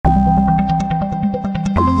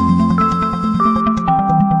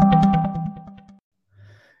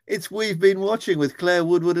It's We've Been Watching with Claire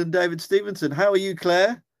Woodward and David Stevenson. How are you,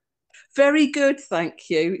 Claire? Very good, thank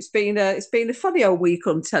you. It's been a funny old week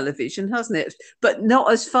on television, hasn't it? But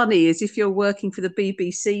not as funny as if you're working for the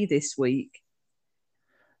BBC this week.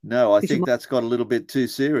 No, I Because you think might, that's got a little bit too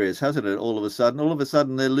serious, hasn't it? All of a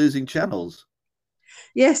sudden, they're losing channels.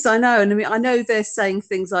 yes, I know, and I mean, I know they're saying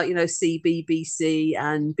things like CBBC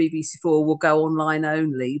and BBC Four will go online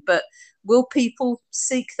only, but will people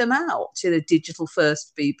seek them out in a digital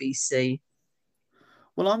first BBC?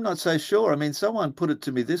 Well, I'm not so sure. I mean, someone put it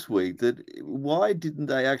to me this week that why didn't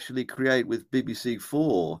they actually create with BBC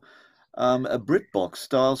Four a BritBox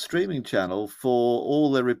style streaming channel for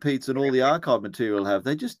all the repeats and all the archive material have?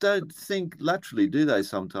 They just don't think laterally, do they?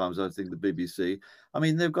 Sometimes I think the BBC. I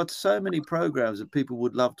mean, they've got so many programs that people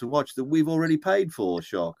would love to watch that we've already paid for.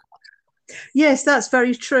 Shock. Yes, that's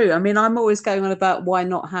very true. I mean, I'm always going on about why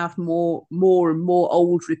not have more and more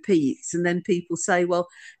old repeats, and then people say, well,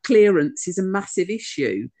 clearance is a massive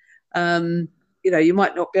issue. Um, you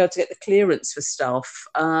might not be able to get the clearance for stuff,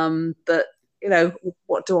 but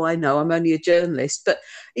what do I know? I'm only a journalist, but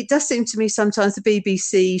it does seem to me sometimes the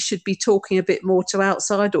BBC should be talking a bit more to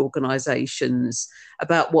outside organisations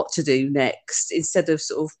about what to do next instead of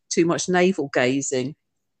sort of too much navel gazing.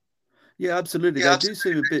 Yeah, absolutely. They do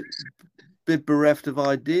seem a bit bereft of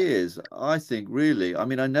ideas, I think, really. I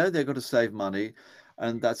mean, I know they've got to save money,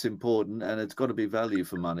 and that's important, and it's got to be value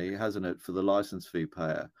for money, hasn't it, for the license fee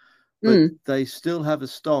payer? But Mm. they still have a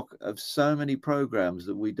stock of so many programs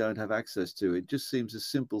that we don't have access to. It just seems a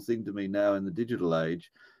simple thing to me now in the digital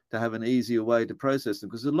age to have an easier way to process them,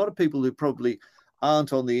 because a lot of people who probably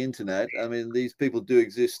aren't on the internet, I mean, these people do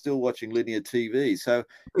exist still watching linear TV. So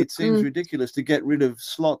it seems Mm. ridiculous to get rid of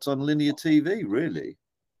slots on linear TV, really.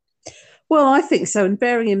 Well, I think so. And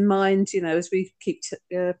bearing in mind, as we keep,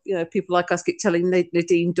 people like us keep telling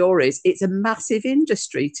Nadine Dorries, it's a massive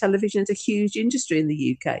industry. Television is a huge industry in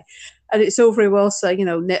the UK. And it's all very well saying,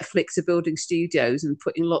 Netflix are building studios and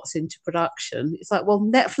putting lots into production. It's like, well,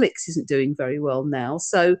 Netflix isn't doing very well now.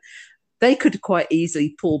 So they could quite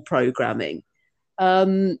easily pull programming.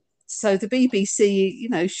 Um, so the BBC,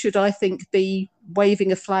 should I think be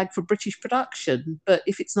waving a flag for British production? But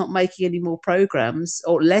if it's not making any more programs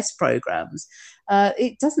or less programs,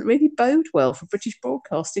 it doesn't really bode well for British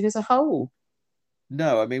broadcasting as a whole.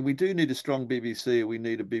 No, I mean, we do need a strong BBC. We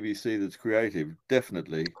need a BBC that's creative,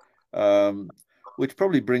 definitely. Um, which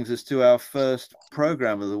probably brings us to our first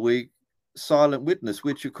program of the week, Silent Witness,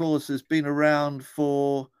 which, of course, has been around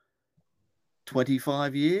for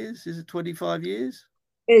 25 years. Is it 25 years?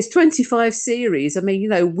 It's 25 series. I mean,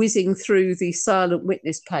 whizzing through the Silent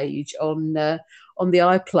Witness page on the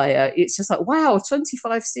iPlayer, it's just like, wow,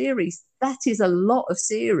 25 series. That is a lot of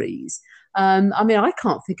series. I mean, I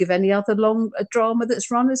can't think of any other long drama that's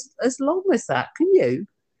run as long as that. Can you?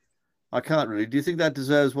 I can't really. Do you think that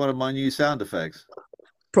deserves one of my new sound effects?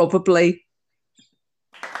 Probably.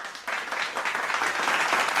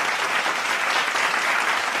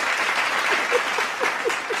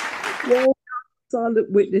 Well,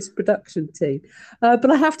 Silent Witness production team.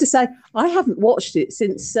 But I have to say, I haven't watched it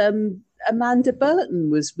since Amanda Burton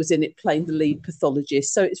was in it playing the lead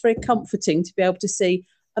pathologist. So it's very comforting to be able to see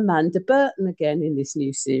Amanda Burton again in this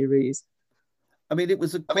new series. I mean, it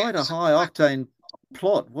was quite a high octane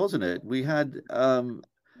plot, wasn't it? We had, I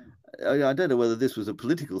don't know whether this was a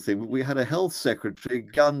political thing, but we had a health secretary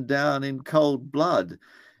gunned down in cold blood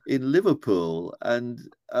in Liverpool, and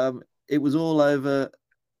it was all over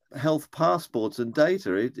health passports and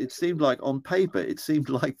data. It seemed like on paper, it seemed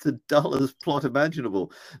like the dullest plot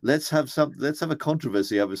imaginable. Let's have a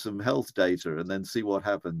controversy over some health data and then see what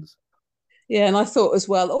happens. Yeah, and I thought as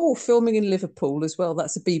well, oh, filming in Liverpool as well.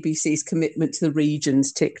 That's the BBC's commitment to the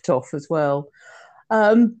regions ticked off as well.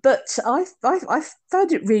 But I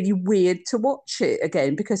found it really weird to watch it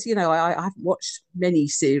again because I haven't watched many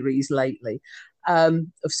series lately of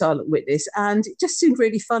Silent Witness, and it just seemed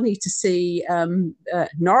really funny to see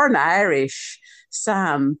Northern Irish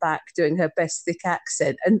Sam back doing her best thick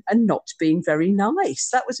accent and not being very nice.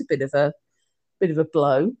 That was a bit of a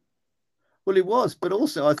blow. Well, it was, but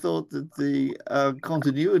also I thought that the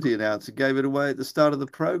continuity announcer gave it away at the start of the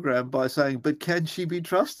program by saying, "But can she be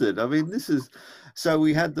trusted?" I mean, this is so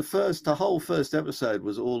we had the whole first episode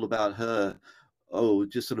was all about her,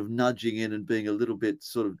 just sort of nudging in and being a little bit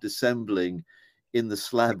sort of dissembling in the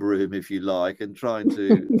slab room, if you like, and trying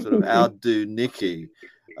to sort of outdo Nikki.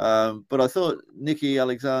 But I thought Nikki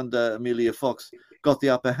Alexander Amelia Fox got the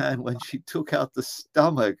upper hand when she took out the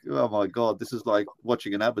stomach. Oh my God, this is like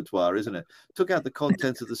watching an abattoir, isn't it? Took out the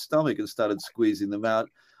contents of the stomach and started squeezing them out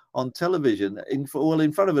on television, in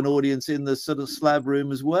front of an audience in the sort of slab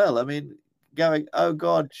room as well. I mean, going, "Oh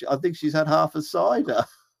God, I think she's had half a cider."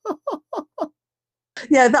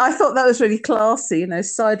 Yeah, I thought that was really classy. You know,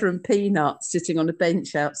 cider and peanuts sitting on a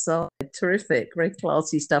bench outside. Terrific, very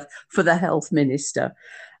classy stuff for the health minister.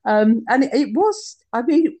 And it was, I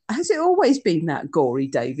mean, has it always been that gory,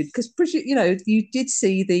 David? Because, you know, you did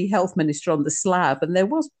see the health minister on the slab, and it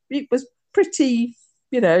was pretty,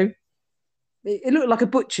 you know, it looked like a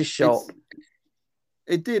butcher's shop.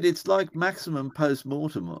 It did. It's like maximum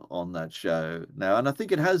post-mortem on that show now. And I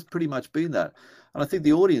think it has pretty much been that. And I think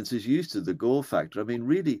the audience is used to the gore factor. I mean,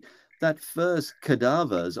 really, that first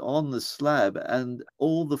cadaver's on the slab and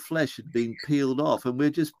all the flesh had been peeled off. And we're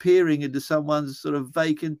just peering into someone's sort of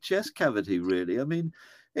vacant chest cavity, really. I mean,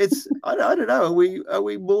 I don't know. Are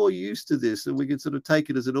we more used to this and we can sort of take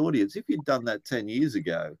it as an audience? If you'd done that 10 years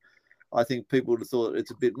ago, I think people would have thought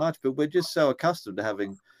it's a bit much. But we're just so accustomed to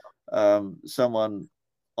having someone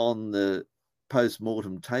on the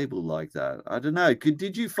post-mortem table like that. I don't know.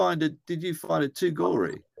 Did you find it too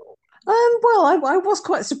gory? Well, I was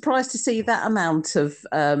quite surprised to see that amount of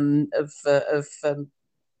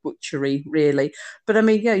butchery, really. But I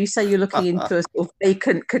mean, yeah, you say you're looking into a sort of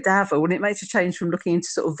vacant cadaver. Well, it makes a change from looking into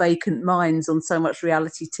sort of vacant minds on so much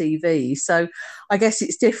reality TV. So I guess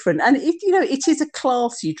it's different. And you know, it is a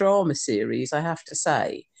classy drama series, I have to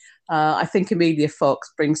say. I think Emilia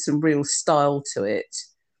Fox brings some real style to it.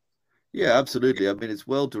 Yeah, absolutely. I mean, it's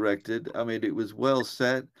well directed. I mean, it was well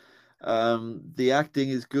set. The acting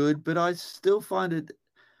is good, but I still find it,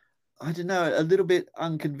 I don't know, a little bit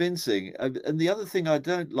unconvincing. And the other thing I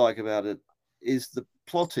don't like about it is the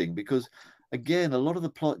plotting, because again, a lot of the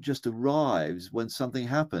plot just arrives when something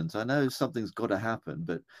happens. I know something's got to happen,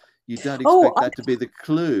 but you don't expect that to be the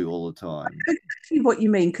clue all the time. I see what you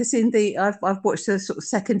mean, because I've watched the sort of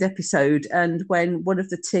second episode, and when one of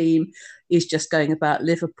the team is just going about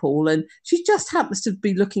Liverpool, and she just happens to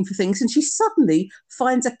be looking for things, and she suddenly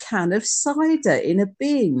finds a can of cider in a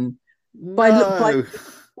bin. No.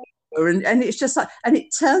 And it's just like, and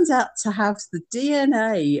it turns out to have the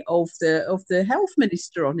DNA of the health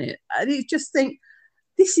minister on it, and you just think,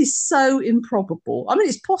 this is so improbable. I mean,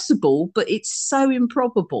 it's possible, but it's so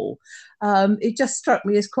improbable. It just struck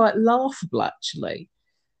me as quite laughable, actually.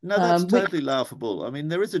 No, that's totally laughable. I mean,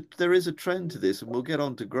 there is a trend to this, and we'll get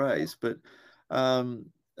on to Grace, but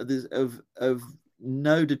there's of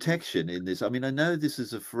no detection in this. I mean, I know this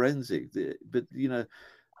is a forensic, but you know,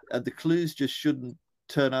 the clues just shouldn't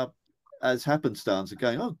turn up as happenstance,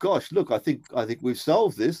 going, oh gosh, look, I think we've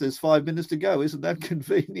solved this. There's 5 minutes to go. Isn't that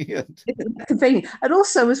convenient? Isn't that convenient? And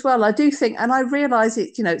also, as well, I do think, and I realise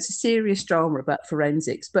it, you know, it's a serious drama about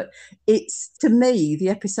forensics, but it's, to me, the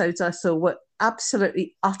episodes I saw were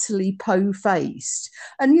absolutely, utterly po-faced.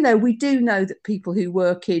 And, you know, we do know that people who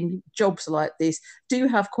work in jobs like this do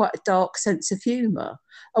have quite a dark sense of humour.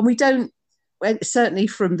 And we don't, certainly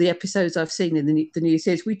from the episodes I've seen in the new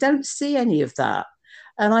series, we don't see any of that.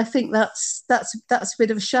 And I think that's a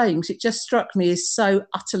bit of a shame, because it just struck me as so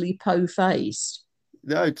utterly po-faced.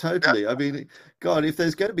 No, totally. I mean, God, if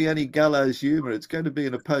there's going to be any gallows humour, it's going to be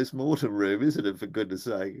in a post-mortem room, isn't it, for goodness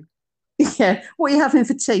sake? Yeah. What are you having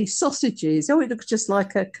for tea? Sausages. Oh, it looks just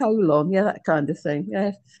like a colon. Yeah, that kind of thing.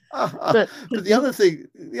 Yeah. But the other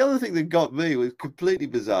thing that got me was completely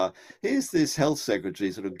bizarre. Here's this health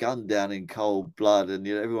secretary sort of gunned down in cold blood, and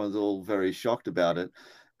you know, everyone's all very shocked about it.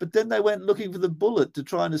 But then they went looking for the bullet to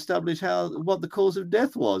try and establish what the cause of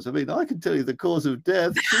death was. I mean, I can tell you the cause of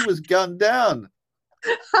death. She was gunned down.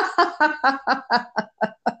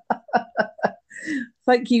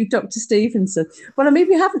 Thank you, Dr. Stevenson. Well, I mean,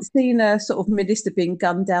 we haven't seen a sort of minister being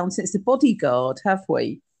gunned down since The Bodyguard, have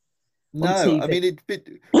we? No, I mean,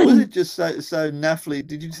 was it just so naffly?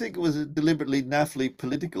 Did you think it was deliberately naffly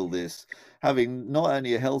political, this, having not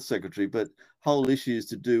only a health secretary, but whole issues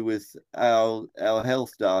to do with our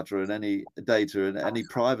health data and any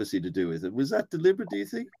privacy to do with it? Was that deliberate, do you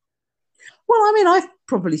think? Well, I mean, I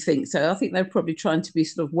probably think so. I think they're probably trying to be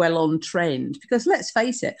sort of well on trend, because let's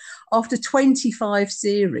face it, after 25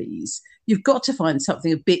 series, you've got to find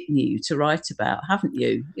something a bit new to write about, haven't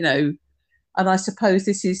you? You know, and I suppose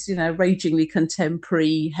this is, you know, ragingly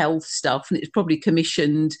contemporary health stuff, and it's probably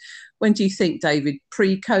commissioned. When do you think, David?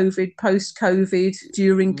 Pre-COVID, post-COVID,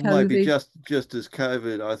 during COVID? Maybe just as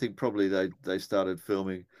COVID. I think probably they started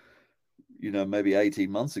filming, you know, maybe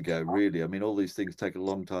 18 months ago, really. I mean, all these things take a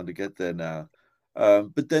long time to get there now.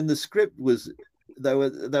 But then the script was, they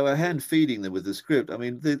were hand feeding them with the script. I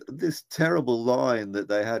mean, this terrible line that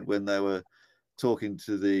they had when they were talking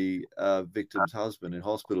to the victim's husband in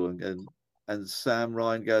hospital, and Sam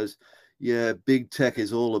Ryan goes, yeah, big tech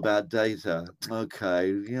is all about data. Okay,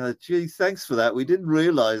 you know, gee, thanks for that. We didn't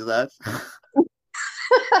realize that.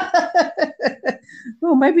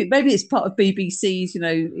 Well, maybe it's part of BBC's,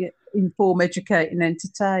 inform, educate, and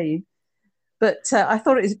entertain. But I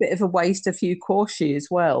thought it was a bit of a waste of Hugh Corshi as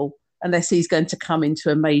well, unless he's going to come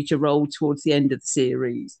into a major role towards the end of the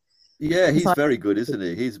series. Yeah, Because he's very good, isn't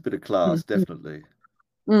he? He's a bit of class, mm, definitely.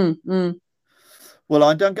 mm, mm. Well,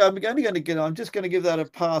 I don't. I'm only going to give. I'm just going to give that a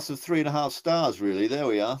pass of 3.5 stars. Really, there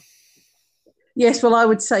we are. Yes, well, I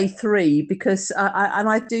would say three because and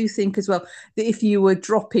I do think as well that if you were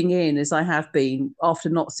dropping in, as I have been after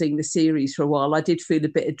not seeing the series for a while, I did feel a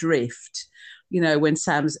bit adrift. When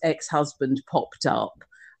Sam's ex-husband popped up,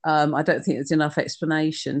 I don't think there's enough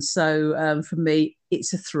explanation. So for me,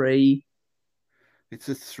 it's a three. It's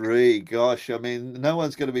a three. Gosh, I mean, no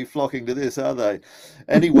one's going to be flocking to this, are they?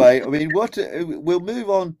 Anyway, I mean, what we'll move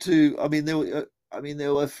on to.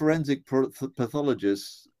 There were forensic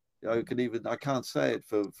pathologists. I can't say it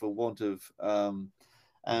for want of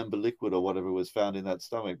amber liquid or whatever was found in that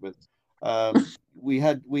stomach. But we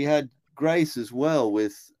had Grace as well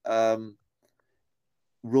with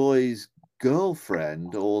Roy's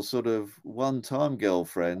girlfriend or sort of one-time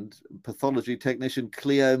girlfriend, pathology technician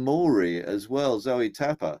Cleo Morey as well, Zoe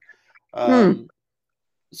Tapper, Hmm.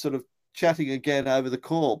 sort of chatting again over the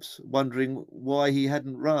corpse, wondering why he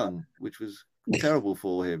hadn't run, which was terrible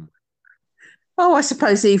for him. Oh, I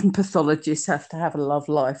suppose even pathologists have to have a love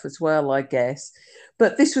life as well, I guess.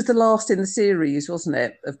 But this was the last in the series, wasn't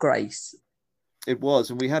it, of Grace? It was,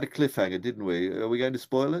 and we had a cliffhanger, didn't we? Are we going to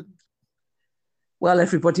spoil it? Well,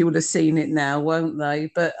 everybody would have seen it now, won't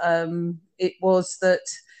they? But it was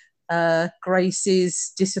that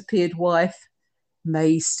Grace's disappeared wife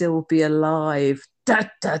may still be alive. Da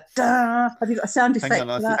da da. Have you got a sound Hang effect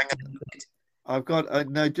on, for that? I've got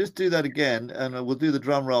no. Just do that again, and we'll do the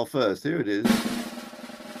drum roll first. Here it is.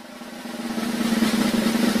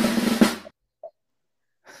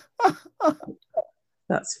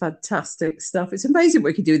 That's fantastic stuff. It's amazing what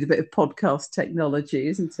we can do with a bit of podcast technology,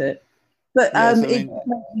 isn't it? But Yes, I it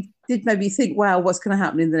mean, did make me think, wow, what's going to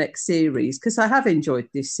happen in the next series? Because I have enjoyed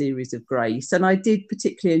this series of Grace, and I did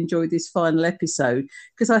particularly enjoy this final episode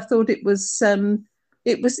because I thought it was a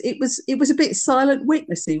bit silent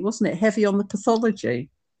witnessy, wasn't it? Heavy on the pathology.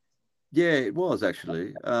 yeah, it was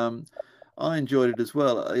actually. I enjoyed it as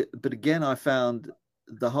well. But again, I found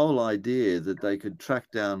the whole idea that they could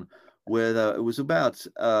track down where it was about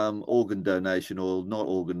organ donation or not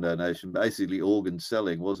organ donation, basically organ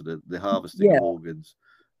selling, wasn't it? The harvesting Yeah. of organs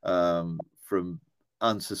from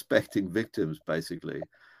unsuspecting victims, basically.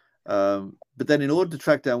 But then, in order to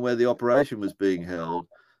track down where the operation was being held,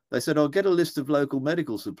 they said, "I'll get a list of local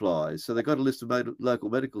medical supplies." So they got a list of local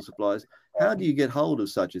medical supplies. How do you get hold of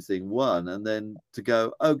such a thing? One, and then to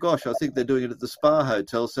go, oh gosh, I think they're doing it at the Spa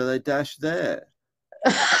Hotel, so they dash there.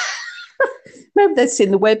 Maybe they'd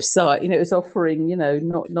seen the website, it was offering,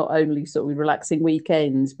 not only sort of relaxing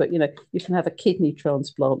weekends, but you can have a kidney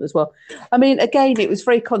transplant as well. I mean, again, it was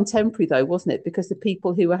very contemporary though, wasn't it? Because the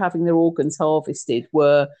people who were having their organs harvested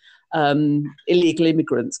were illegal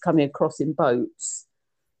immigrants coming across in boats.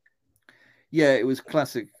 Yeah, it was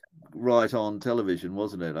classic right on television,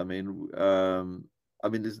 wasn't it?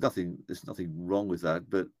 There's nothing wrong with that,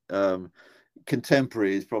 but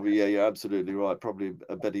contemporary is probably, yeah, you're absolutely right, probably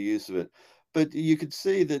a better use of it. But you could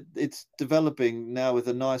see that it's developing now with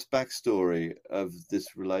a nice backstory of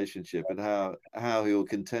this relationship and how he'll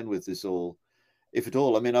contend with this all, if at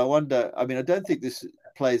all. I mean, I wonder. I mean, I don't think this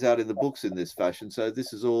plays out in the books in this fashion. So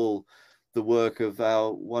this is all the work of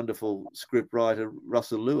our wonderful script writer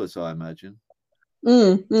Russell Lewis, I imagine.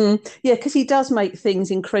 Yeah, because he does make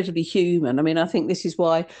things incredibly human. I mean, I think this is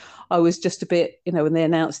why I was just a bit, when they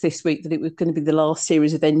announced this week that it was going to be the last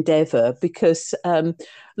series of Endeavour, because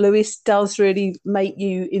Lewis does really make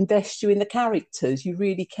you invest you in the characters. You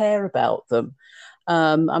really care about them.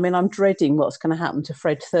 I mean, I'm dreading what's going to happen to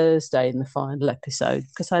Fred Thursday in the final episode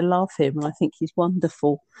because I love him and I think he's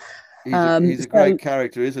wonderful. He's a great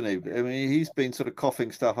character, isn't he? I mean, he's been sort of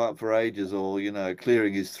coughing stuff up for ages, or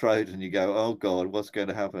clearing his throat, and you go, "Oh God, what's going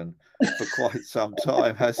to happen?" For quite some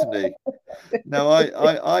time, hasn't he? No,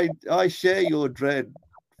 I share your dread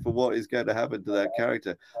for what is going to happen to that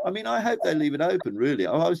character. I mean, I hope they leave it open. Really,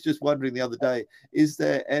 I was just wondering the other day: is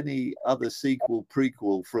there any other sequel,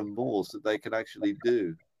 prequel from Morse that they can actually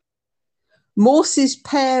do? Morse's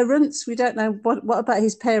parents, we don't know what about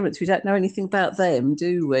his parents. We don't know anything about them,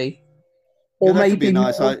 do we? Yeah, Or that could be a maybe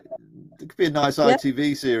nice. more. It could be a nice Yeah.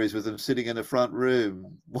 ITV series with them sitting in the front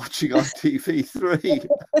room watching ITV3.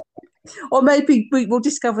 Or maybe we will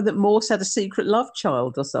discover that Morse had a secret love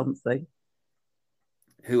child or something.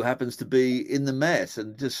 Who happens to be in the Met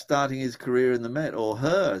and just starting his career in the Met, or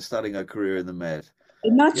her starting her career in the Met.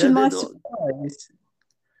 Yeah, Imagine my surprise.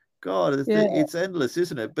 God, Yeah. it's endless,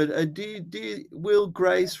 isn't it? But will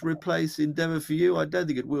Grace replace Endeavour for you? I don't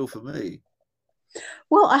think it will for me.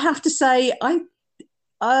 Well, I have to say,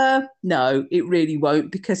 no, it really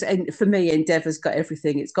won't, because for me, Endeavour's got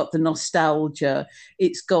everything. It's got the nostalgia,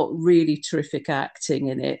 it's got really terrific acting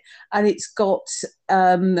in it, and it's got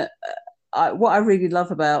what I really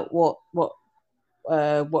love about what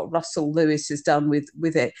Russell Lewis has done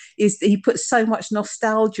with it is that he puts so much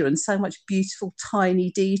nostalgia and so much beautiful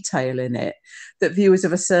tiny detail in it that viewers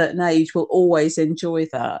of a certain age will always enjoy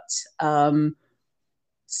that.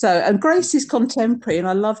 And Grace is contemporary, and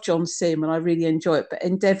I love John Sim, and I really enjoy it. But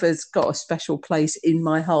Endeavour's got a special place in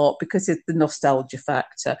my heart because of the nostalgia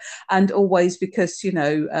factor, and always because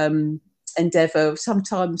Endeavour.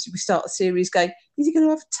 Sometimes we start a series going, is he going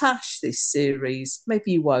to have Tash this series?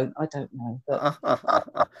 Maybe you won't. I don't know. But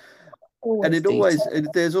and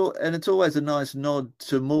it's always a nice nod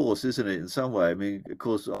to Morse, isn't it? In some way, I mean, of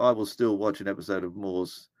course, I will still watch an episode of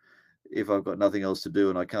Morse if I've got nothing else to do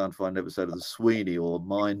and I can't find an episode of the Sweeney or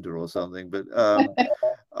Minder or something. But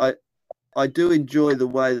I do enjoy the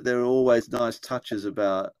way that there are always nice touches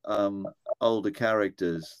about older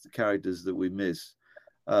characters, the characters that we miss.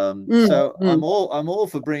 So I'm all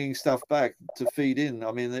for bringing stuff back to feed in.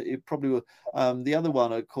 I mean, it probably will. The other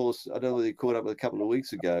one, of course, I don't know whether you caught up with a couple of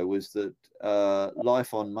weeks ago, was that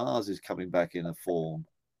Life on Mars is coming back in a form.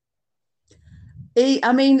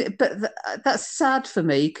 I mean, but that's sad for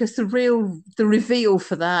me, because the reveal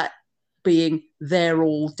for that being they're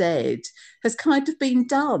all dead has kind of been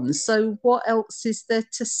done. So what else is there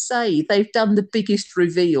to say? They've done the biggest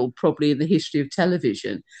reveal probably in the history of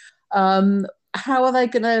television. How are they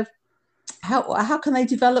going to? How can they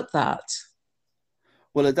develop that?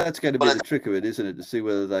 Well, that's going to be the trick of it, isn't it? To see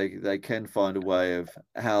whether they can find a way of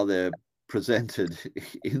how they're presented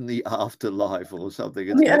in the afterlife or something.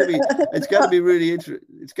 It's going to be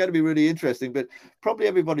really interesting. But probably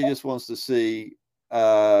everybody just wants to see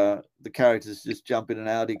the characters just jump in an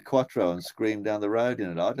Audi Quattro and scream down the road in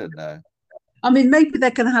it. I don't know. I mean, maybe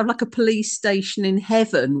they're going to have like a police station in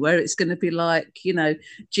heaven where it's going to be like,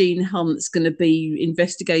 Gene Hunt's going to be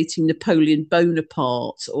investigating Napoleon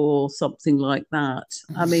Bonaparte or something like that.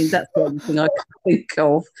 I mean, that's the only thing I can think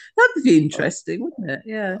of. That would be interesting, wouldn't it?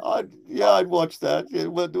 Yeah. I'd watch that.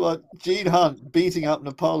 What Gene Hunt beating up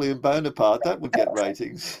Napoleon Bonaparte, that would get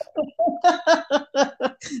ratings.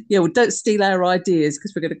 Yeah, well, don't steal our ideas,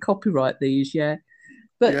 because we're going to copyright these, yeah.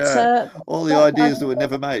 But all the ideas that were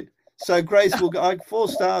never made. So Grace will go 4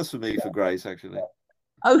 stars for me for Grace, actually.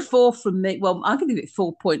 4 from me. Well, I'm going to give it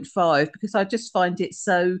 4.5 because I just find it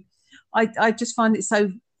so. I just find it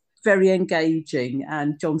so very engaging,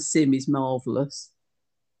 and John Sim is marvelous.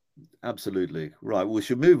 Absolutely right. We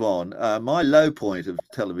should move on. My low point of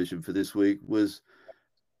television for this week was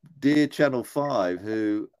dear Channel 5,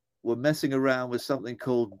 who were messing around with something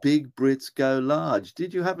called Big Brits Go Large.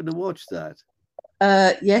 Did you happen to watch that?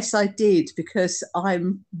 Yes, I did, because I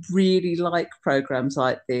really like programs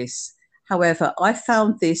like this. However, I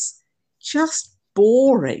found this just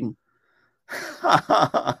boring.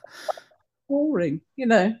 Boring,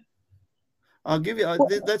 I'll give you.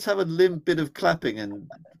 Let's have a limp bit of clapping and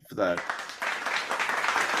for that.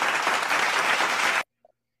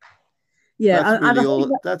 Yeah,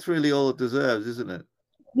 that's really all it deserves, isn't it?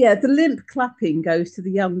 Yeah, the limp clapping goes to the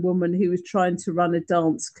young woman who was trying to run a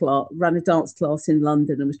dance class in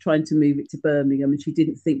London and was trying to move it to Birmingham, and she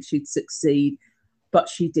didn't think she'd succeed, but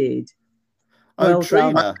she did. Well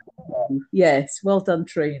Trina. Done. Yes, well done,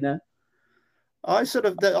 Trina. I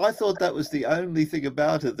thought that was the only thing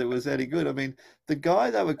about it that was any good. I mean, the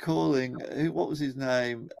guy they were calling, what was his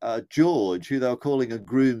name? George, who they were calling a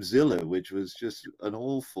groomzilla, which was just an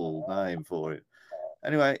awful name for it.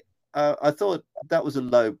 Anyway, I thought that was a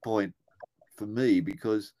low point for me,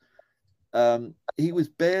 because he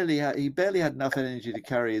barely had enough energy to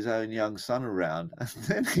carry his own young son around, and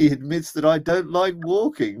then he admits that I don't like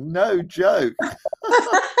walking. No joke.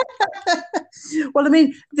 Well, I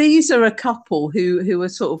mean, these are a couple who are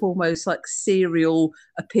sort of almost like serial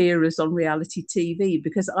appearers on reality TV,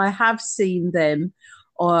 because I have seen them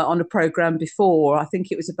on a program before. I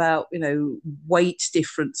think it was about weight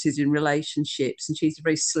differences in relationships, and she's a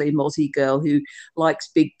very slim Aussie girl who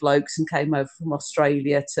likes big blokes and came over from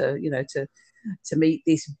Australia to meet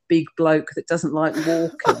this big bloke that doesn't like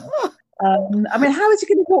walking. I mean, how is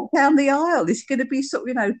he going to walk down the aisle? Is he going to be sort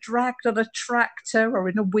of dragged on a tractor or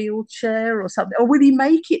in a wheelchair or something, or will he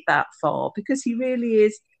make it that far? Because he really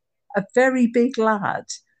is a very big lad.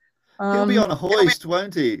 He'll be on a hoist,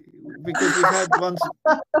 won't he? Because we've had once.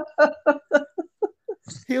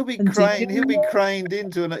 He'll be And craned. He'll be craned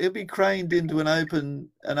into an. He'll be craned into open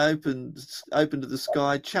to the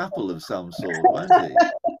sky chapel of some sort, won't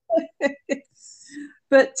he?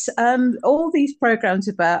 But all these programs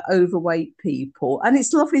about overweight people, and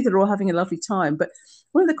it's lovely they're all having a lovely time. But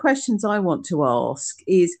one of the questions I want to ask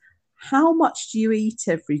is, how much do you eat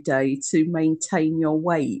every day to maintain your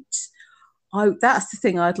weight? That's the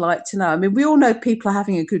thing I'd like to know. I mean, we all know people are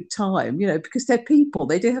having a good time, because they're people,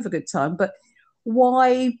 they do have a good time. But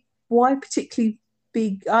why particularly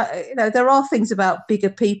big? There are things about bigger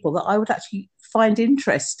people that I would actually find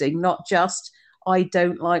interesting, not just I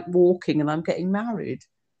don't like walking and I'm getting married.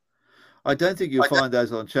 I don't think you'll find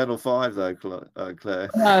those on Channel 5, though, Claire.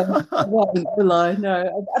 No, won't, will I?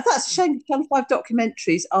 No, that's a shame. Channel 5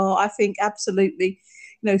 documentaries are, I think, absolutely,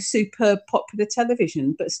 superb popular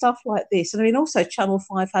television. But stuff like this, and I mean, also Channel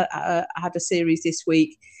 5 had a series this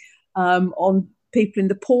week on people in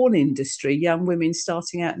the porn industry, young women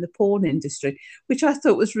starting out in the porn industry, which I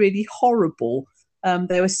thought was really horrible.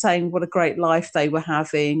 They were saying what a great life they were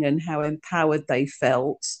having and how empowered they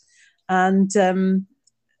felt. And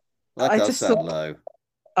that does sound low.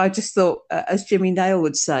 I just thought, as Jimmy Nail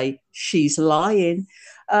would say, she's lying.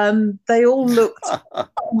 They all looked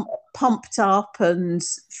pumped up and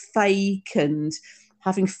fake and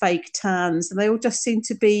having fake tans, and they all just seemed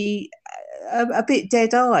to be a bit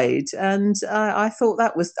dead-eyed. And I thought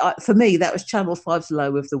that was, for me, that was Channel 5's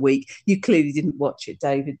low of the week. You clearly didn't watch it,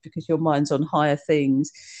 David, because your mind's on higher things.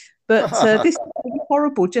 But this is really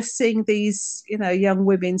horrible, just seeing these, young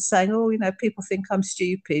women saying, oh, people think I'm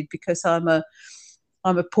stupid because I'm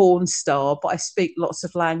a porn star, but I speak lots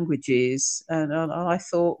of languages. And I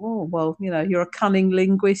thought, oh, well, you're a cunning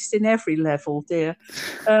linguist in every level, dear.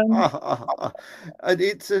 And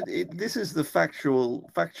this is the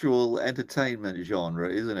factual entertainment genre,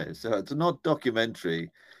 isn't it? So it's not documentary,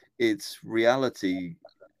 it's reality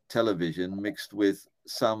television mixed with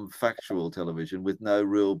some factual television with no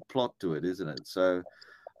real plot to it, isn't it? So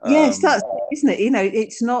yes, that's isn't it?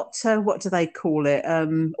 It's not what do they call it?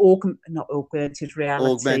 Not augmented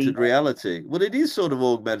reality. Augmented reality. Well, it is sort of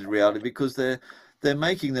augmented reality because they're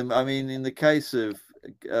making them. I mean, in the case of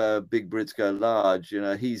Big Brits Go Large,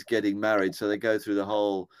 he's getting married, so they go through the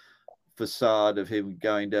whole facade of him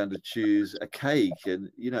going down to choose a cake,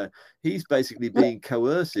 and he's basically being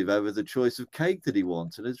coercive over the choice of cake that he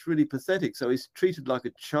wants, and it's really pathetic. So he's treated like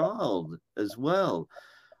a child as well.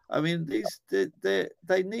 I mean,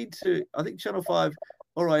 they need to. I think Channel 5,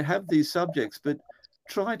 all right, have these subjects, but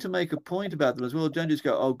try to make a point about them as well. Don't just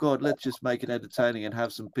go, oh God, let's just make it entertaining and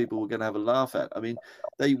have some people we're going to have a laugh at. I mean,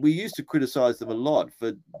 we used to criticize them a lot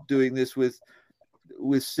for doing this with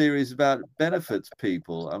series about benefits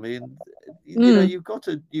people. I mean, you've got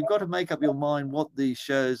to make up your mind what these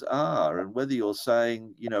shows are and whether you're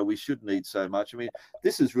saying, we shouldn't eat so much. I mean,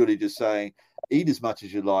 this is really just saying, eat as much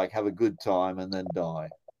as you like, have a good time, and then die.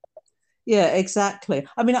 Yeah, exactly.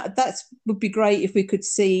 I mean, that would be great if we could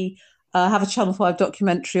have a Channel 5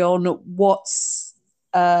 documentary on what's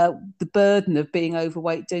the burden of being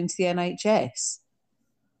overweight doing to the NHS.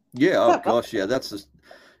 Yeah, gosh,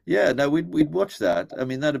 yeah, no, we'd watch that. I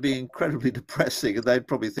mean, that'd be incredibly depressing, and they'd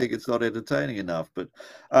probably think it's not entertaining enough. But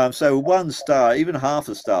so 1 star, even half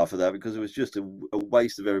a star for that, because it was just a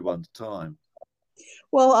waste of everyone's time.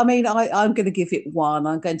 Well, I mean, I'm going to give it 1.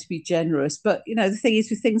 I'm going to be generous, but the thing is,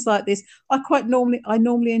 with things like this, I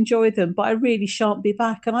normally enjoy them, but I really shan't be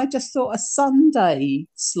back. And I just thought a Sunday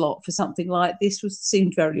slot for something like this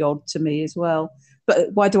seemed very odd to me as well.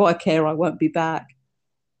 But why do I care? I won't be back.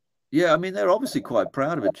 Yeah, I mean, they're obviously quite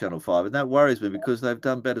proud of it, Channel 5, and that worries me because they've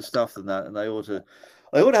done better stuff than that, and they ought to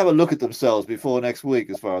have a look at themselves before next week,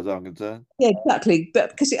 as far as I'm concerned. Yeah, exactly.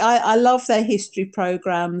 But because I love their history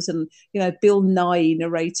programs and, Bill Nye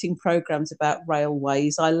narrating programs about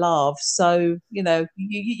railways, I love. So,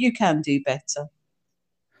 you can do better.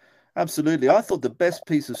 Absolutely. I thought the best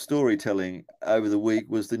piece of storytelling over the week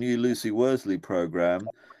was the new Lucy Worsley program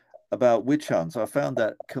about witch hunts. I found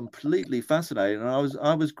that completely fascinating, and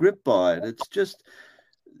I was gripped by it. It's just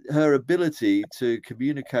her ability to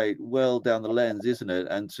communicate well down the lens, isn't it?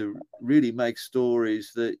 And to really make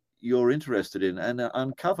stories that you're interested in and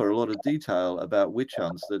uncover a lot of detail about witch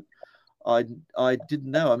hunts that I didn't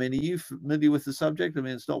know. I mean, are you familiar with the subject? I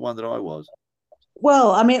mean, it's not one that I was.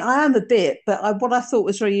 Well, I mean, I am a bit, but what I thought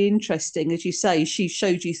was very interesting, as you say, she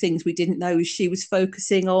showed you things we didn't know. She was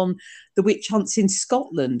focusing on the witch hunts in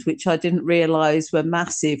Scotland, which I didn't realise were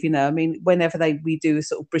massive. I mean, whenever we do a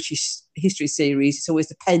sort of British history series, it's always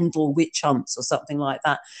the Pendle witch hunts or something like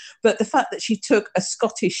that. But the fact that she took a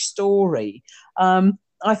Scottish story,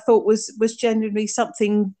 I thought was genuinely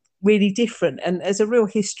something really different. And as a real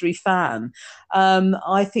history fan,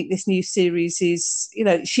 I think this new series is,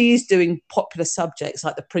 she is doing popular subjects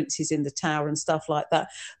like the princes in the tower and stuff like that.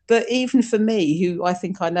 But even for me, who I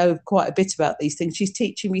think I know quite a bit about these things, she's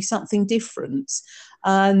teaching me something different.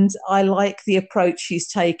 And I like the approach she's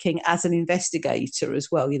taking as an investigator as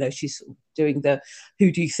well. She's doing the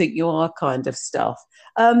 "who do you think you are" kind of stuff,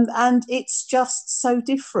 and it's just so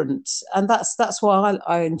different. And that's why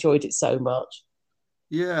I enjoyed it so much.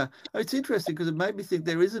 Yeah, it's interesting because it made me think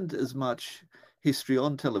there isn't as much history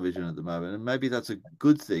on television at the moment, and maybe that's a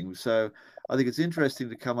good thing. So I think it's interesting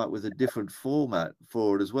to come up with a different format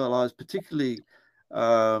for it as well. I was particularly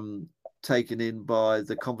taken in by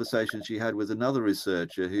the conversation she had with another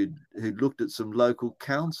researcher who'd looked at some local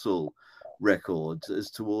council records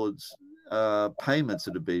as towards payments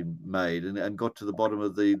that have been made, and got to the bottom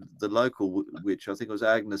of the local, which I think was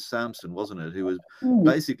Agnes Sampson, wasn't it, who was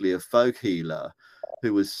basically a folk healer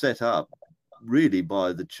who was set up really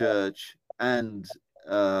by the church. And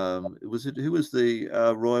was it, who was the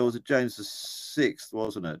royal, was it James VI,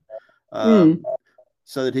 wasn't it?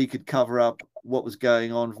 So that he could cover up what was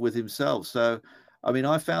going on with himself. So, I mean,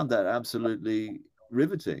 I found that absolutely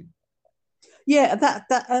riveting. Yeah,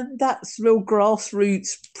 that's real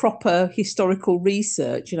grassroots, proper historical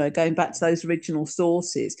research. Going back to those original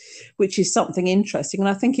sources, which is something interesting. And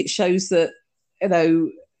I think it shows that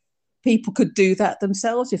people could do that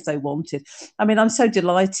themselves if they wanted. I mean, I'm so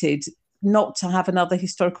delighted not to have another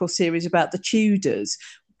historical series about the Tudors.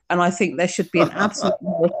 And I think there should be an absolute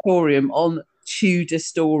moratorium on Tudor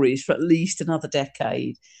stories for at least another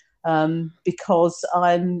decade, because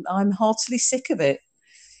I'm heartily sick of it.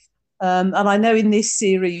 And I know in this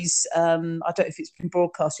series, I don't know if it's been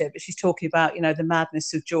broadcast yet, but she's talking about, the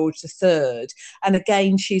madness of George III. And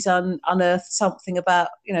again, she's unearthed something about,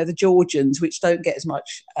 the Georgians, which don't get as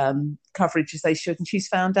much coverage as they should. And she's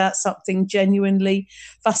found out something genuinely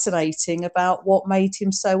fascinating about what made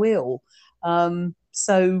him so ill.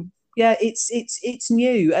 So, yeah, it's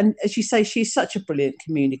new. And as you say, she's such a brilliant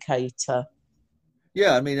communicator.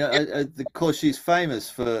 Yeah, I mean, of course, she's famous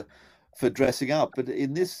for dressing up, but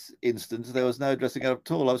in this instance there was no dressing up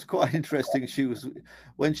at all. I was quite interesting.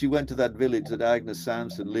 When she went to that village that Agnes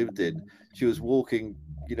Sampson lived in, she was walking,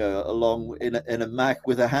 along in a Mac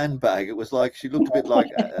with a handbag. It was like she looked a bit like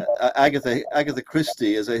Agatha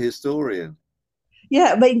Christie as a historian.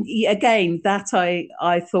 Yeah, I mean, again, that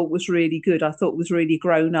I thought was really good. I thought was really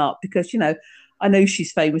grown up because, I know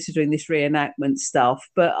she's famous for doing this reenactment stuff,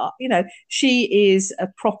 but, she is a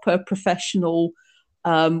proper professional,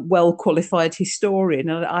 well qualified historian.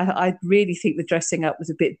 And I really think the dressing up was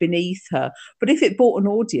a bit beneath her. But if it brought an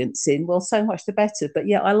audience in, well, so much the better. But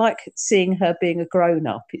yeah, I like seeing her being a grown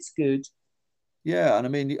up. It's good. Yeah, and I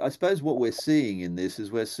mean, I suppose what we're seeing in this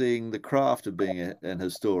is we're seeing the craft of being an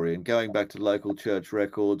historian, going back to local church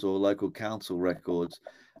records or local council records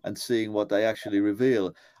and seeing what they actually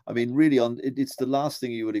reveal. I mean, really, it's the last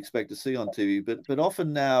thing you would expect to see on TV, but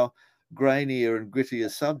often now grainier and grittier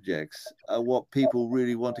subjects are what people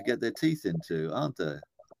really want to get their teeth into, aren't they?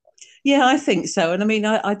 Yeah, I think so. And I mean,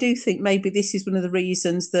 I do think maybe this is one of the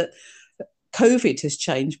reasons that COVID has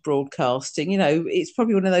changed broadcasting. It's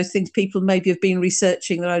probably one of those things people maybe have been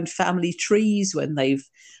researching their own family trees when they've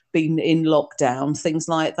been in lockdown, things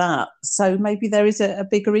like that. So maybe there is a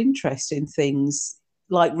bigger interest in things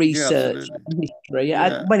like research and history,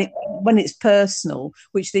 yeah. and when it's personal,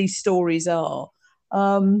 which these stories are.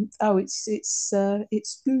 It's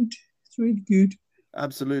good. It's really good.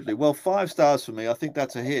 Absolutely. Well, 5 stars for me. I think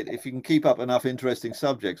that's a hit. If you can keep up enough interesting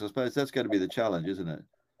subjects, I suppose that's going to be the challenge, isn't it?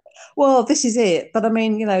 Well, this is it. But I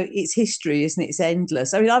mean, it's history, isn't it? It's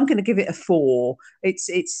endless. I mean, I'm going to give it a 4.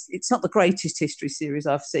 It's not the greatest history series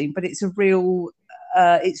I've seen, but it's a real.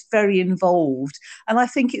 It's very involved, and I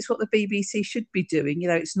think it's what the BBC should be doing.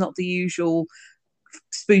 It's not the usual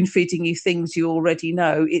spoon feeding you things you already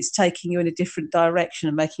know. It's taking you in a different direction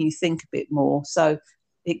and making you think a bit more. So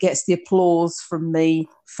it gets the applause from me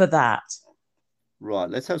for that. Right,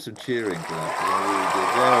 let's have some cheering for that.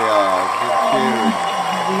 There we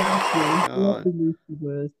are.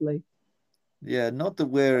 Good cheering. Yeah, not that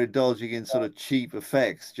we're indulging in sort of cheap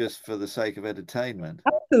effects just for the sake of entertainment.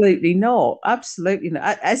 Absolutely not. Absolutely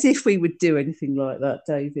not. As if we would do anything like that,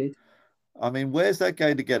 David. I mean, where's that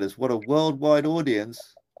going to get us? What, a worldwide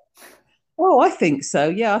audience? Oh, I think so.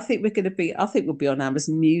 Yeah, I think we'll be on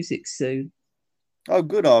Amazon Music soon. Oh,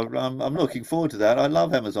 good. I'm looking forward to that. I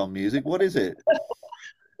love Amazon Music. What is it?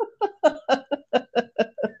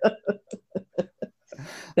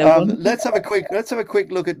 Let's have a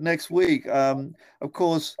quick look at next week. Of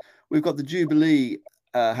course, we've got the Jubilee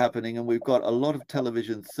happening, and we've got a lot of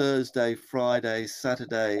television Thursday, Friday,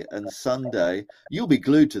 Saturday, and Sunday. You'll be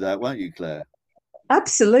glued to that, won't you, Claire?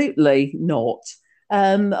 Absolutely not.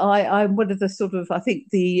 I'm one of the sort of, I think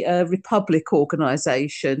the Republic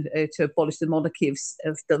organisation to abolish the monarchy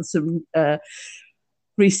have done some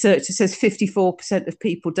research that says 54% of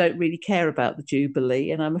people don't really care about the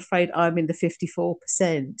Jubilee, and I'm afraid I'm in the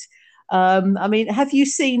 54%. I mean, have you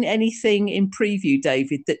seen anything in preview,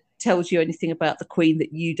 David, that tells you anything about the Queen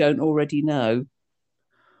that you don't already know?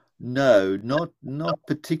 No, not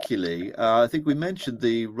particularly. I think we mentioned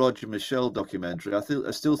the Roger Michelle documentary.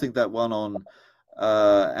 I still think that one on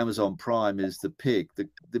Amazon Prime is the pick.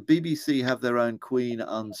 The BBC have their own Queen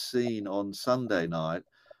Unseen on Sunday night.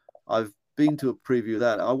 I've been to a preview of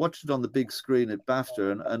that. I watched it on the big screen at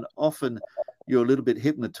BAFTA, and often you're a little bit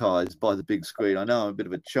hypnotized by the big screen. I know I'm a bit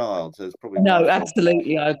of a child, so it's probably my No, fault.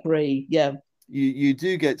 absolutely, I agree. Yeah. You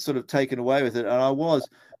do get sort of taken away with it, and I was.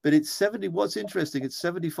 But it's 70. What's interesting? It's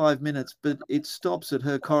 75 minutes, but it stops at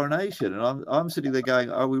her coronation, and I'm sitting there going,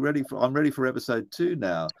 "Are we ready for? I'm ready for episode 2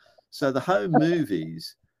 now." So the home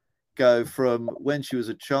movies go from when she was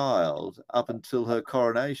a child up until her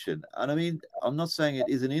coronation. And I mean, I'm not saying it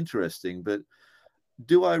isn't interesting, but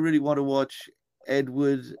do I really want to watch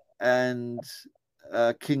Edward and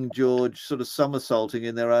King George sort of somersaulting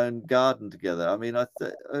in their own garden together? I mean, I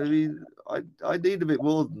need a bit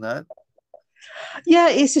more than that. Yeah,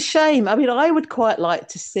 it's a shame. I mean, I would quite like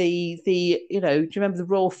to see the, do you remember the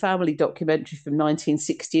Royal Family documentary from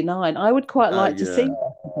 1969? I would quite Oh like to see yeah,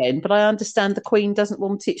 that again, but I understand the Queen doesn't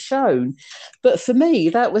want it shown. But for me,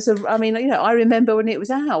 that was I mean, I remember when it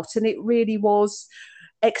was out and it really was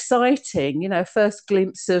exciting, first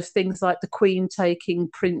glimpse of things like the Queen taking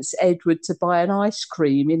Prince Edward to buy an ice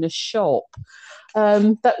cream in a shop.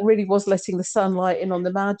 That really was letting the sunlight in on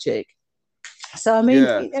the magic. So, I mean,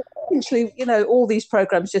 yeah. essentially, all these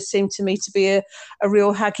programs just seem to me to be a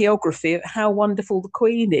real hagiography of how wonderful the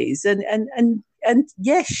Queen is. And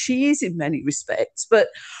yes, she is in many respects, but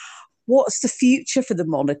what's the future for the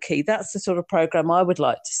monarchy? That's the sort of program I would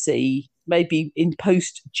like to see, maybe in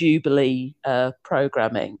post Jubilee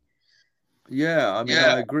programming. Yeah, I mean,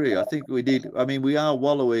 Yeah. I agree. I think we need, I mean, we are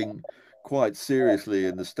wallowing quite seriously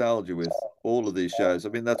in nostalgia with all of these shows. I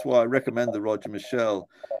mean, that's why I recommend the Roger Michelle,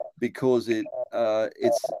 because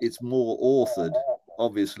it's more authored,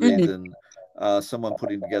 obviously, Mm. than someone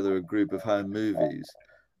putting together a group of home movies.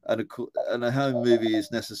 And a home movie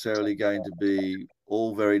is necessarily going to be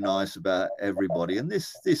all very nice about everybody. And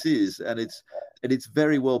this is, and it's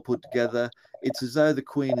very well put together. It's as though the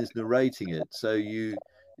Queen is narrating it. So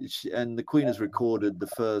and the Queen has recorded the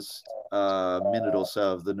first minute or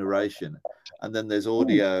so of the narration, and then there's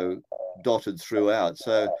audio dotted throughout.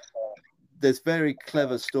 So there's very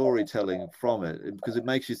clever storytelling from it, because it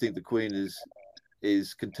makes you think the Queen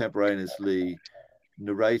is contemporaneously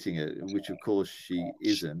narrating it, which of course she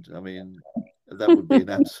isn't. I mean, that would be an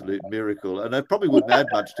absolute miracle, and I probably wouldn't add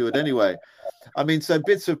much to it anyway. I mean, so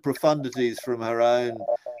bits of profundities from her own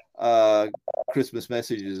uh, Christmas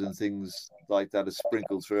messages and things like that are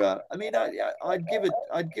sprinkled throughout. I mean, I'd give it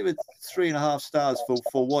 3.5 stars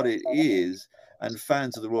for what it is, and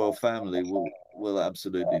fans of the royal family will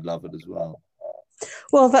absolutely love it as well.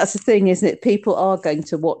 Well, that's the thing, isn't it? People are going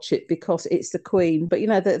to watch it because it's the Queen. But,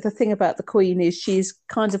 the thing about the Queen is she's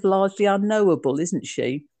kind of largely unknowable, isn't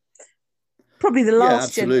she? Probably the Yeah, last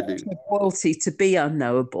absolutely. generation of royalty to be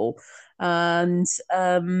unknowable.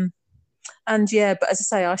 And yeah, but as I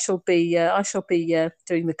say, I shall be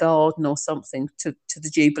doing the garden or something to the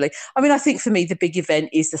Jubilee. I mean, I think for me the big event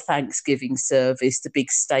is the Thanksgiving service, the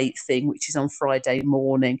big state thing, which is on Friday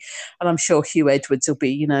morning, and I'm sure Hugh Edwards will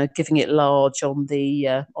be, giving it large on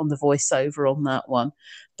the voiceover on that one.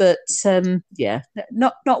 But yeah,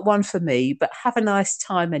 not one for me. But have a nice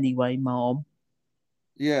time anyway, Mom.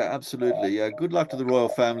 Yeah, absolutely. Yeah, good luck to the royal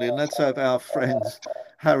family, and let's hope our friends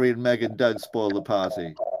Harry and Meghan don't spoil the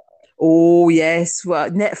party. Oh yes, well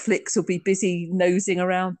Netflix will be busy nosing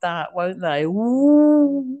around that, won't they?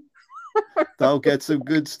 Ooh. They'll get some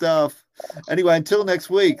good stuff. Anyway, until next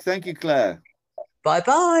week, thank you, Claire. Bye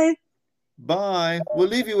bye. Bye. We'll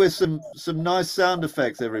leave you with some nice sound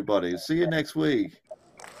effects, everybody. See you next week.